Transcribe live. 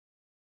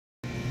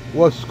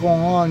What's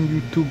going on,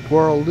 YouTube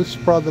world? This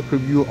product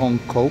review on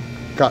Coke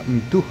got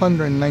me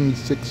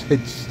 296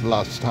 hits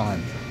last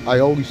time. I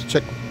always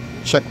check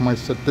my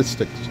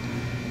statistics.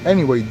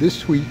 Anyway,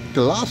 this week,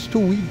 the last 2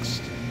 weeks,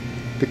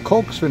 the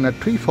Coke's been at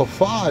 3 for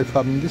 5.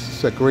 I mean, this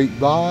is a great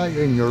buy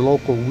in your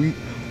local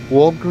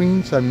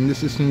Walgreens. I mean,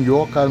 this is New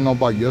York. I don't know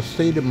about your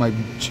state. It might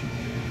be cheap.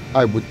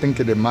 I would think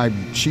it might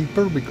be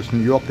cheaper because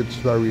New York it's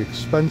very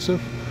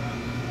expensive.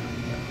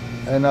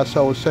 And as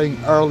I was saying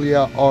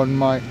earlier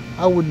on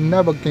I would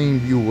never buy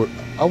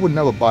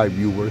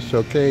viewers,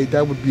 okay?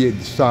 That would be a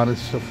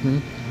dishonest of me.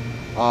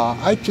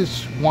 I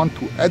just want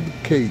to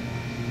educate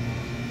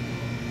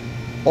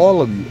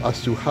all of you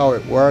as to how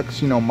it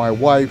works. You know, my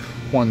wife,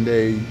 one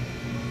day,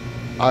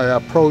 I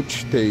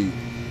approached a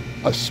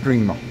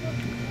streamer,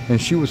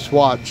 and she was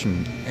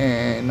watching,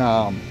 and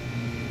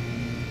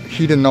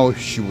he didn't know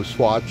she was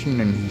watching,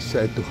 and he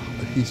said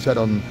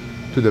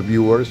to the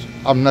viewers,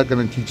 "I'm not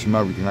gonna teach him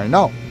everything I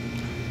know."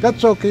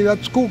 That's okay,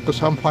 that's cool,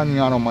 because I'm finding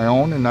out on my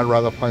own, and I'd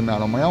rather find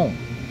out on my own.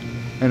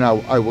 And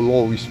I will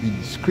always be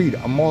discreet.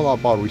 I'm all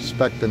about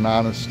respect and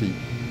honesty.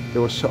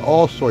 There was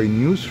also a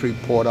news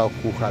reporter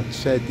who had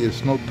said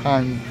there's no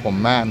time for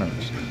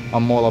manners.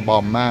 I'm all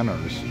about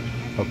manners.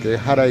 Okay,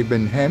 had I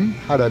been him,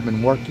 had I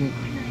been working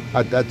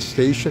at that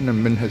station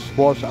and been his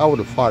boss, I would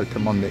have fired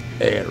him on the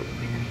air.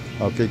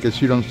 Okay,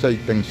 because you don't say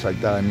things like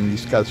that. I mean,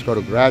 these guys go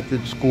to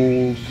graduate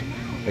schools,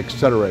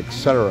 etc.,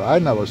 etc.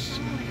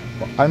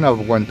 I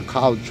never went to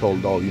college,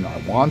 although, you know,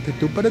 I wanted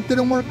to, but it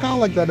didn't work out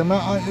like that.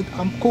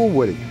 I'm cool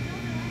with it.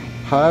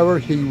 However,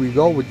 here we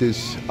go with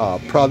this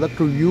product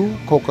review,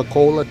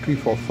 Coca-Cola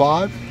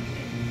 345.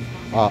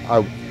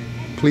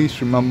 Please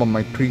remember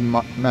my 3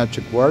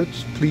 magic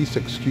words. Please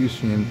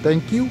excuse me and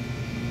thank you.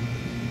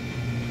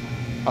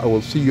 I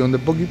will see you on the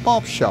Boogie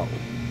Pop Show.